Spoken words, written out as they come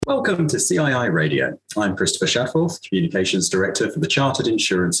Welcome to CII Radio. I'm Christopher Shadforth, Communications Director for the Chartered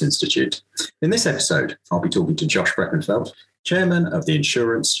Insurance Institute. In this episode, I'll be talking to Josh Brekenfeld, Chairman of the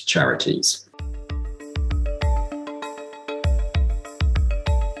Insurance Charities.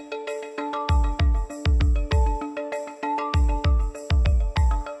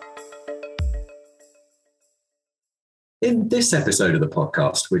 In this episode of the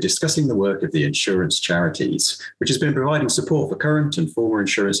podcast, we're discussing the work of the Insurance Charities, which has been providing support for current and former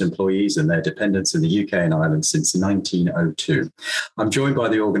insurance employees and their dependents in the UK and Ireland since 1902. I'm joined by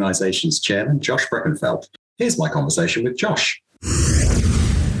the organisation's chairman, Josh Brekenfeld. Here's my conversation with Josh.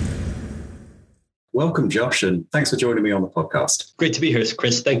 Welcome, Josh, and thanks for joining me on the podcast. Great to be here,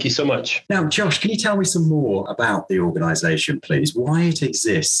 Chris. Thank you so much. Now, Josh, can you tell me some more about the organisation, please? Why it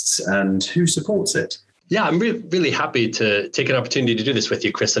exists and who supports it? Yeah, I'm really happy to take an opportunity to do this with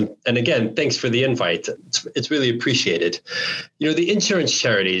you, Chris. And again, thanks for the invite. It's really appreciated. You know, the Insurance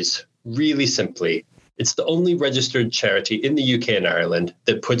Charities, really simply, it's the only registered charity in the UK and Ireland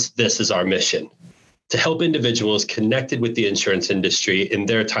that puts this as our mission: to help individuals connected with the insurance industry in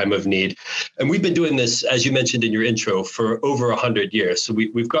their time of need. And we've been doing this, as you mentioned in your intro, for over 100 years. So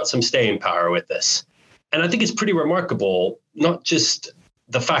we've got some staying power with this. And I think it's pretty remarkable, not just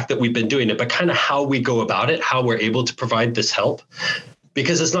the fact that we've been doing it, but kind of how we go about it, how we're able to provide this help.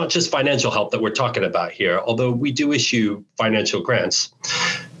 Because it's not just financial help that we're talking about here, although we do issue financial grants.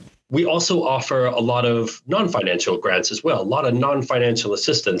 We also offer a lot of non-financial grants as well, a lot of non-financial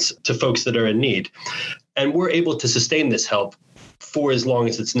assistance to folks that are in need. And we're able to sustain this help for as long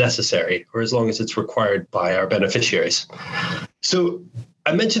as it's necessary or as long as it's required by our beneficiaries. So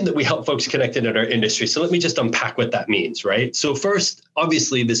I mentioned that we help folks connected in our industry. So let me just unpack what that means, right? So first,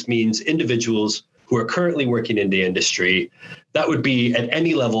 obviously, this means individuals who are currently working in the industry. That would be at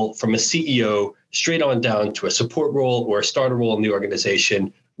any level from a CEO straight on down to a support role or a starter role in the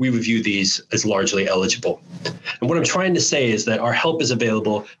organization. We would view these as largely eligible. And what I'm trying to say is that our help is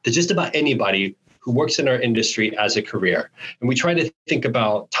available to just about anybody who works in our industry as a career. And we try to think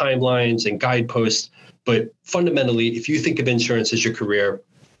about timelines and guideposts. But fundamentally, if you think of insurance as your career,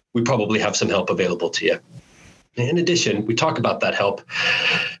 we probably have some help available to you. In addition, we talk about that help.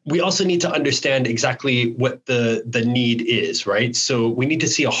 We also need to understand exactly what the need is, right? So we need to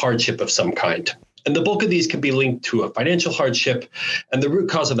see a hardship of some kind. And the bulk of these can be linked to a financial hardship. And the root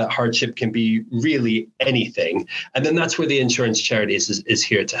cause of that hardship can be really anything. And then that's where the Insurance Charities is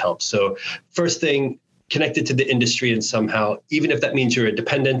here to help. So first thing, connected to the industry and somehow, even if that means you're a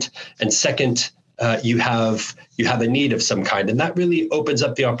dependent. And second, you have a need of some kind. And that really opens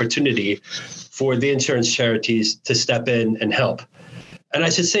up the opportunity for the Insurance Charities to step in and help. And I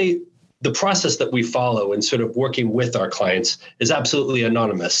should say the process that we follow in sort of working with our clients is absolutely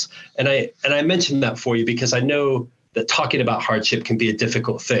anonymous. And I mentioned that for you because I know that talking about hardship can be a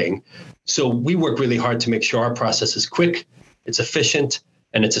difficult thing. So we work really hard to make sure our process is quick, it's efficient,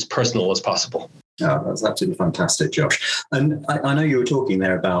 and it's as personal as possible. Oh, that's absolutely fantastic, Josh. And I know you were talking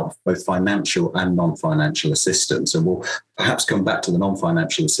there about both financial and non-financial assistance, and we'll perhaps come back to the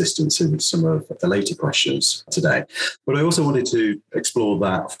non-financial assistance in some of the later questions today. But I also wanted to explore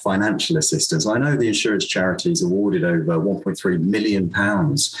that financial assistance. I know the Insurance Charities awarded over £1.3 million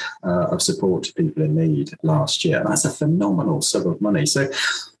of support to people in need last year. That's a phenomenal sum of money. So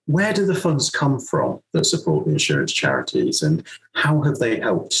where do the funds come from that support the Insurance Charities, and how have they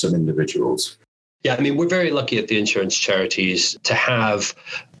helped some individuals? Yeah, I mean, we're very lucky at the Insurance Charities to have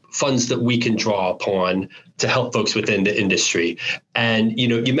funds that we can draw upon to help folks within the industry. And, you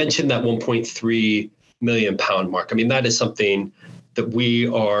know, you mentioned that £1.3 million mark. I mean, that is something that we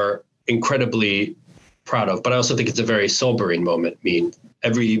are incredibly proud of, but I also think it's a very sobering moment. I mean,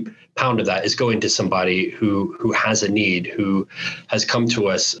 every pound of that is going to somebody who has a need, who has come to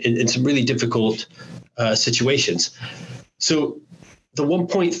us in some really difficult situations. So the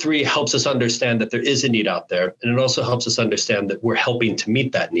 1.3 helps us understand that there is a need out there, and it also helps us understand that we're helping to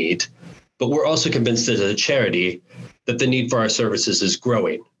meet that need. But we're also convinced as a charity that the need for our services is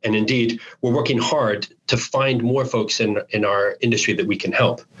growing. And indeed, we're working hard to find more folks in our industry that we can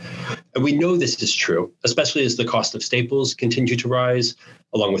help. And we know this is true, especially as the cost of staples continue to rise,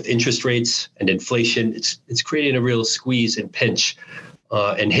 along with interest rates and inflation. It's creating a real squeeze and pinch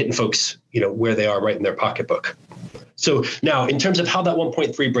and hitting folks, you know, where they are right in their pocketbook. So now, in terms of how that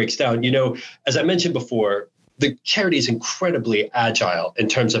 1.3 breaks down, you know, as I mentioned before, the charity is incredibly agile in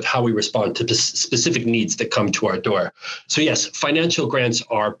terms of how we respond to specific needs that come to our door. So yes, financial grants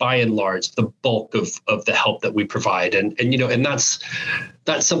are by and large the bulk of the help that we provide. And you know, and that's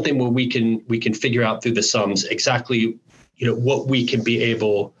something where we can figure out through the sums exactly, you know, what we can be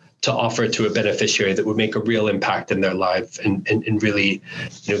able to offer to a beneficiary that would make a real impact in their life and really,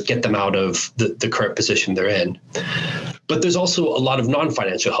 get them out of the current position they're in. But there's also a lot of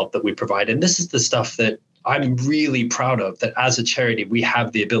non-financial help that we provide. And this is the stuff that I'm really proud of, that as a charity, we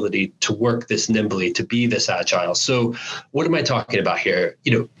have the ability to work this nimbly, to be this agile. So what am I talking about here?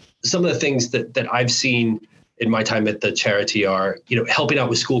 Some of the things that I've seen in my time at the charity are, helping out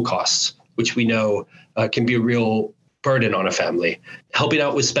with school costs, which we know can be a real burden on a family, helping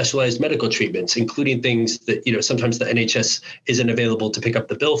out with specialized medical treatments, including things that, sometimes the NHS isn't available to pick up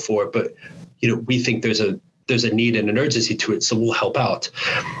the bill for, but, we think there's a need and an urgency to it, so we'll help out.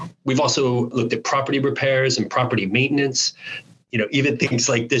 We've also looked at property repairs and property maintenance, even things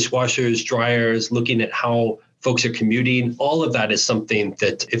like dishwashers, dryers, looking at how folks are commuting. All of that is something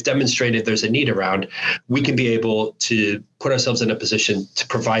that, if demonstrated there's a need around, we can be able to put ourselves in a position to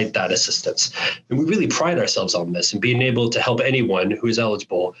provide that assistance. And we really pride ourselves on this and being able to help anyone who is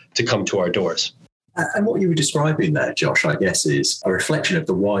eligible to come to our doors. And what you were describing there, Josh, I guess, is a reflection of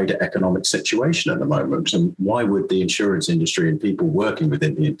the wider economic situation at the moment. And why would the insurance industry and people working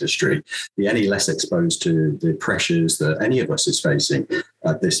within the industry be any less exposed to the pressures that any of us is facing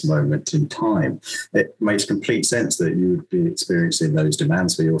at this moment in time? It makes complete sense that you would be experiencing those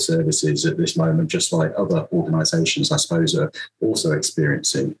demands for your services at this moment, just like other organisations, I suppose, are also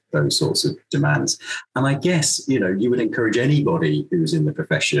experiencing those sorts of demands. And I guess, you would encourage anybody who's in the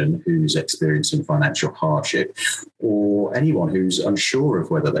profession, who's experiencing financial hardship, or anyone who's unsure of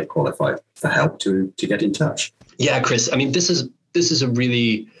whether they qualify for help to get in touch. Yeah, Chris, I mean, this is a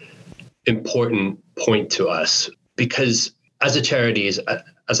really important point to us, because as a charity,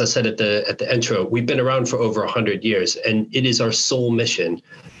 as I said at the intro, we've been around for over 100 years, and it is our sole mission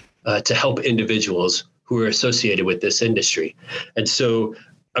to help individuals who are associated with this industry. And so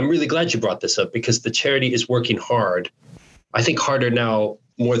I'm really glad you brought this up, because the charity is working hard, I think harder now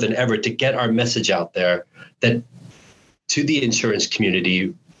more than ever, to get our message out there that to the insurance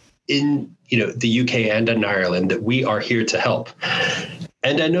community in the UK and in Ireland, that we are here to help.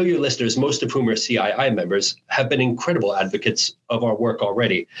 And I know your listeners, most of whom are CII members, have been incredible advocates of our work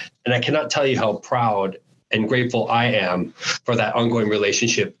already. And I cannot tell you how proud and grateful I am for that ongoing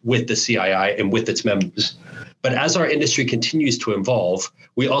relationship with the CII and with its members. But as our industry continues to evolve,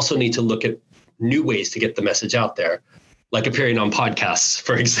 we also need to look at new ways to get the message out there, like appearing on podcasts,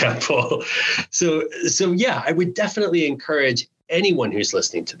 for example. So yeah, I would definitely encourage anyone who's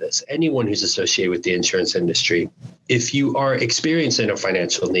listening to this, anyone who's associated with the insurance industry, if you are experiencing a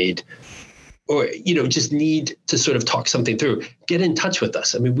financial need, or just need to sort of talk something through, get in touch with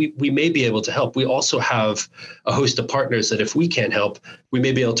us. I mean, we may be able to help. We also have a host of partners that if we can't help, we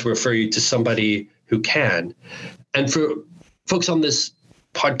may be able to refer you to somebody who can. And for folks on this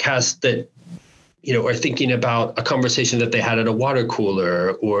podcast that are thinking about a conversation that they had at a water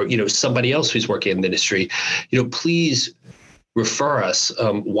cooler, or somebody else who's working in the industry, please refer us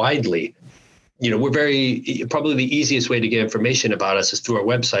widely. We're probably the easiest way to get information about us is through our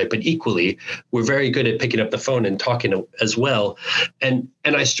website, but equally, we're very good at picking up the phone and talking as well. And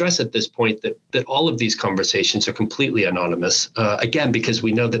I stress at this point that all of these conversations are completely anonymous, again, because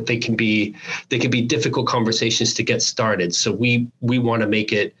we know that they can be difficult conversations to get started. So we want to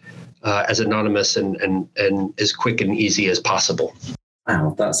make it as anonymous and as quick and easy as possible.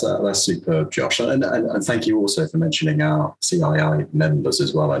 Wow, that's superb, Josh. And thank you also for mentioning our CII members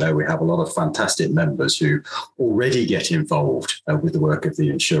as well. I know we have a lot of fantastic members who already get involved with the work of the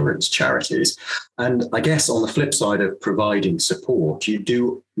insurance charities. And I guess on the flip side of providing support, you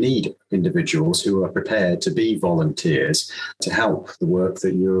do need individuals who are prepared to be volunteers to help the work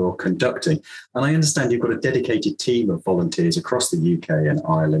that you're conducting. And I understand you've got a dedicated team of volunteers across the UK and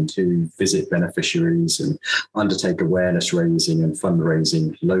Ireland who visit beneficiaries and undertake awareness raising and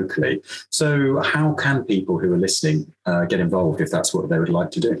fundraising locally. So how can people who are listening get involved if that's what they would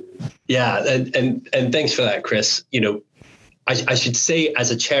like to do? Yeah, and thanks for that, Chris. I should say,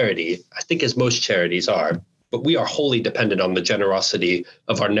 as a charity, I think as most charities are, but we are wholly dependent on the generosity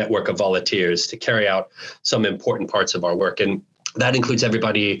of our network of volunteers to carry out some important parts of our work. And that includes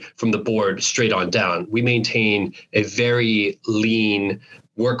everybody from the board straight on down. We maintain a very lean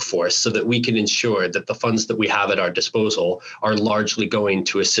workforce so that we can ensure that the funds that we have at our disposal are largely going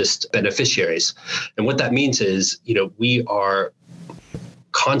to assist beneficiaries. And what that means is, we are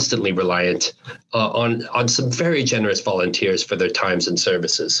constantly reliant on some very generous volunteers for their times and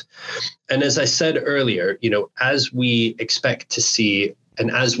services. And as I said earlier, as we expect to see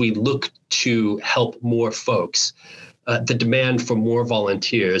and as we look to help more folks, the demand for more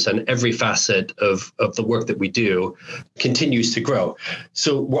volunteers on every facet of the work that we do continues to grow.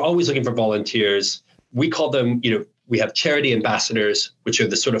 So we're always looking for volunteers. We call them, We have charity ambassadors, which are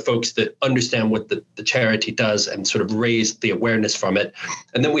the sort of folks that understand what the charity does and sort of raise the awareness from it.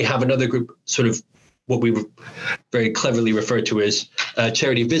 And then we have another group, sort of what we very cleverly refer to as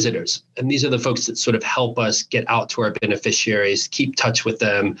charity visitors. And these are the folks that sort of help us get out to our beneficiaries, keep touch with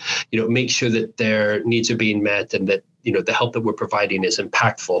them, make sure that their needs are being met and that, the help that we're providing is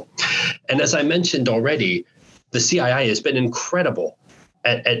impactful. And as I mentioned already, the CII has been incredible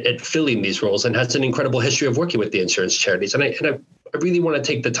at filling these roles and has an incredible history of working with the insurance charities. And I really want to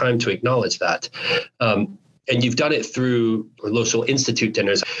take the time to acknowledge that. And you've done it through Local Institute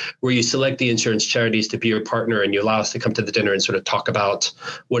dinners, where you select the insurance charities to be your partner and you allow us to come to the dinner and sort of talk about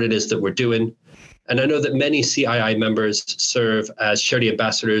what it is that we're doing. And I know that many CII members serve as charity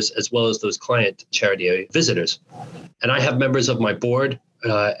ambassadors as well as those client charity visitors. And I have members of my board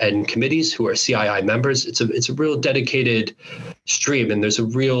and committees who are CII members. It's a real dedicated stream, and there's a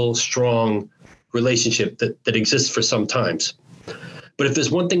real strong relationship that exists for some times. But if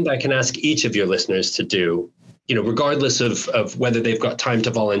there's one thing that I can ask each of your listeners to do, regardless of whether they've got time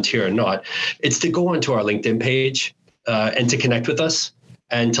to volunteer or not, it's to go onto our LinkedIn page and to connect with us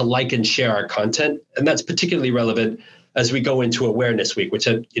and to like and share our content. And that's particularly relevant as we go into Awareness Week, which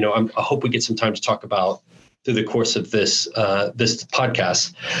I hope we get some time to talk about through the course of this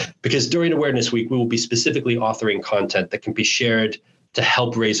podcast, because during Awareness Week, we will be specifically authoring content that can be shared to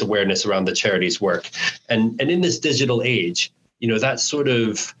help raise awareness around the charity's work. And in this digital age,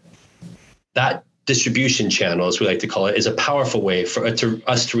 that distribution channel, as we like to call it, is a powerful way for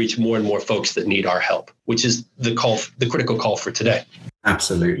us to reach more and more folks that need our help, which is the critical call for today.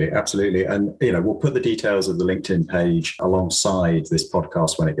 Absolutely. And, we'll put the details of the LinkedIn page alongside this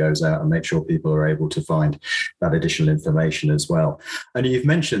podcast when it goes out and make sure people are able to find that additional information as well. And you've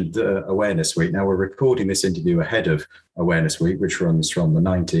mentioned Awareness Week. Now, we're recording this interview ahead of Awareness Week, which runs from the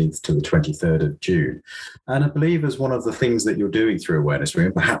 19th to the 23rd of June. And I believe as one of the things that you're doing through Awareness Week,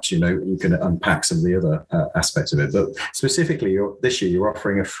 and perhaps, you can unpack some of the other aspects of it, but specifically this year, you're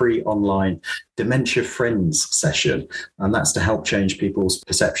offering a free online Dementia Friends session, and that's to help change people's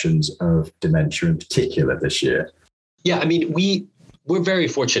perceptions of dementia in particular this year. Yeah, I mean, we're very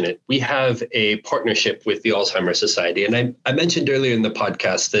fortunate. We have a partnership with the Alzheimer's Society. And I mentioned earlier in the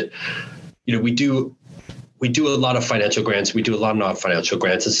podcast that, we do a lot of financial grants. We do a lot of non-financial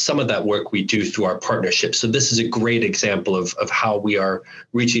grants. And some of that work we do through our partnership. So this is a great example of how we are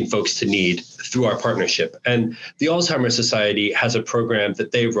reaching folks to need through our partnership. And the Alzheimer's Society has a program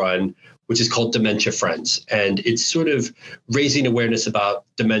that they run, which is called Dementia Friends. And it's sort of raising awareness about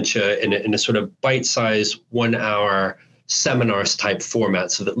dementia in a sort of bite-sized 1-hour seminars type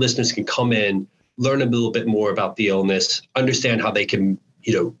format so that listeners can come in, learn a little bit more about the illness, understand how they can,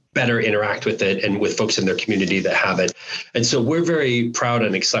 better interact with it and with folks in their community that have it. And so we're very proud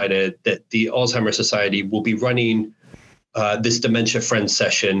and excited that the Alzheimer's Society will be running this Dementia Friends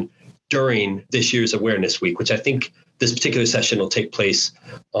session during this year's Awareness Week, which I think this particular session will take place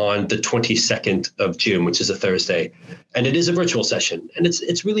on the 22nd of June, which is a Thursday. And it is a virtual session. And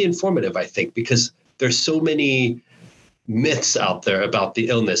it's really informative, I think, because there's so many myths out there about the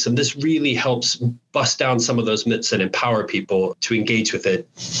illness. And this really helps bust down some of those myths and empower people to engage with it.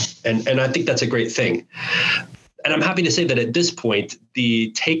 And I think that's a great thing. And I'm happy to say that at this point,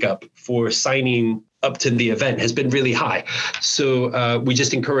 the take up for signing up to the event has been really high. So we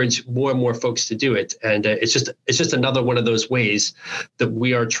just encourage more and more folks to do it. And it's just another one of those ways that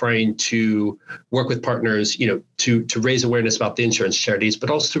we are trying to work with partners, to raise awareness about the insurance charities, but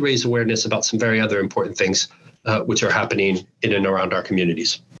also to raise awareness about some very other important things which are happening in and around our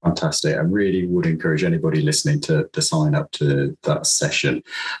communities. Fantastic. I really would encourage anybody listening to sign up to that session.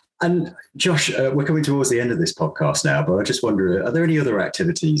 And Josh, we're coming towards the end of this podcast now, but I just wonder, are there any other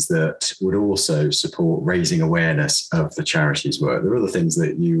activities that would also support raising awareness of the charities work? There are other things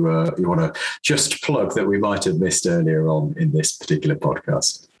that you want to just plug that we might have missed earlier on in this particular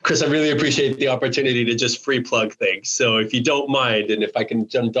podcast? Chris, I really appreciate the opportunity to just free plug things. So if you don't mind, and if I can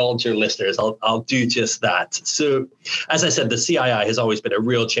indulge your listeners, I'll do just that. So as I said, the CII has always been a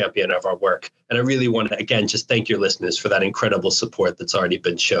real champion of our work. And I really want to, again, just thank your listeners for that incredible support that's already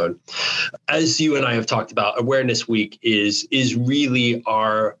been shown. As you and I have talked about, Awareness Week is really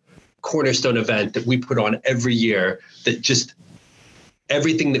our cornerstone event that we put on every year that just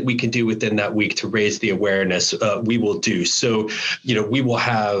everything that we can do within that week to raise the awareness, we will do. So, we will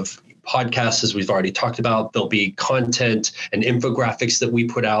have podcasts, as we've already talked about. There'll be content and infographics that we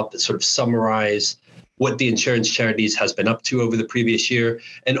put out that sort of summarize what the Insurance Charities has been up to over the previous year.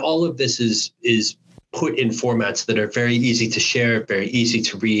 And all of this is put in formats that are very easy to share, very easy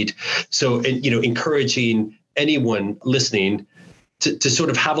to read. So, encouraging anyone listening to sort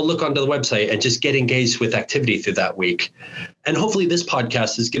of have a look onto the website and just get engaged with activity through that week. And hopefully this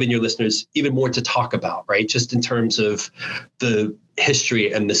podcast has given your listeners even more to talk about, right? Just in terms of the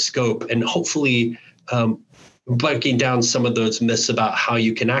history and the scope, and hopefully breaking down some of those myths about how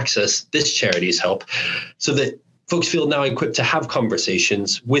you can access this charity's help so that folks feel now equipped to have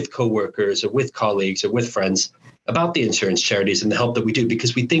conversations with coworkers or with colleagues or with friends about the insurance charities and the help that we do,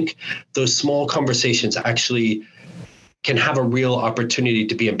 because we think those small conversations actually can have a real opportunity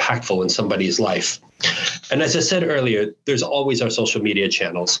to be impactful in somebody's life. And as I said earlier, there's always our social media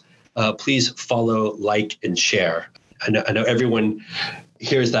channels. Please follow, like, and share. I know everyone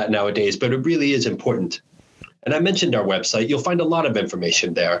hears that nowadays, but it really is important. And I mentioned our website. You'll find a lot of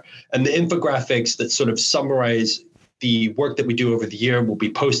information there. And the infographics that sort of summarize the work that we do over the year will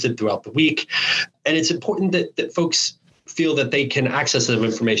be posted throughout the week. And it's important that folks feel that they can access that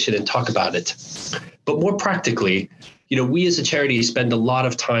information and talk about it. But more practically, we as a charity spend a lot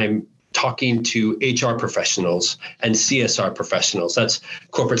of time talking to HR professionals and CSR professionals. That's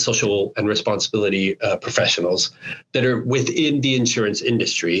corporate social and responsibility professionals that are within the insurance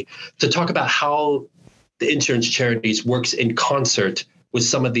industry to talk about how the insurance charities works in concert with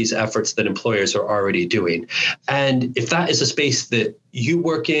some of these efforts that employers are already doing. And if that is a space that you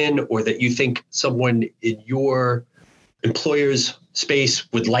work in, or that you think someone in your employer's space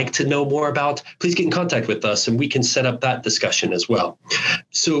would like to know more about, please get in contact with us and we can set up that discussion as well.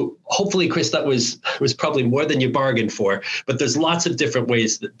 So hopefully, Chris, that was probably more than you bargained for, but there's lots of different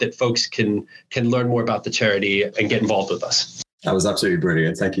ways that folks can learn more about the charity and get involved with us. That was absolutely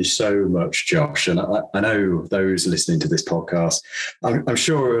brilliant. Thank you so much, Josh. And I know those listening to this podcast, I'm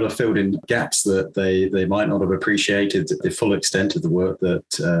sure will have filled in gaps that they might not have appreciated the full extent of the work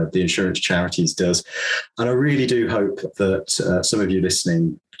that the Insurance Charities does. And I really do hope that some of you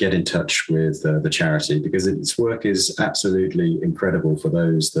listening get in touch with the charity, because its work is absolutely incredible for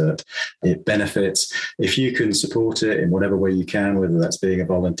those that it benefits. If you can support it in whatever way you can, whether that's being a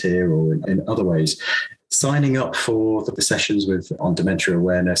volunteer or in other ways, signing up for the sessions on dementia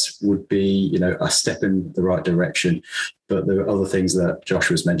awareness would be, a step in the right direction. But there are other things that Josh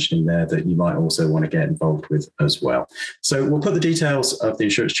was mentioning there that you might also want to get involved with as well. So we'll put the details of the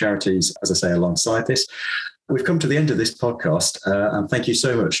Insurance Charities, as I say, alongside this. We've come to the end of this podcast, and thank you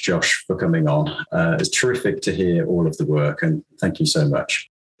so much, Josh, for coming on. It's terrific to hear all of the work, and thank you so much.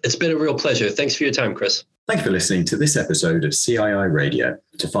 It's been a real pleasure. Thanks for your time, Chris. Thank you for listening to this episode of CII Radio.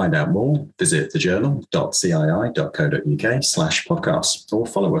 To find out more, visit thejournal.cii.co.uk/podcast or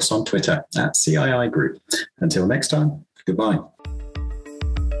follow us on Twitter @CII Group. Until next time, goodbye.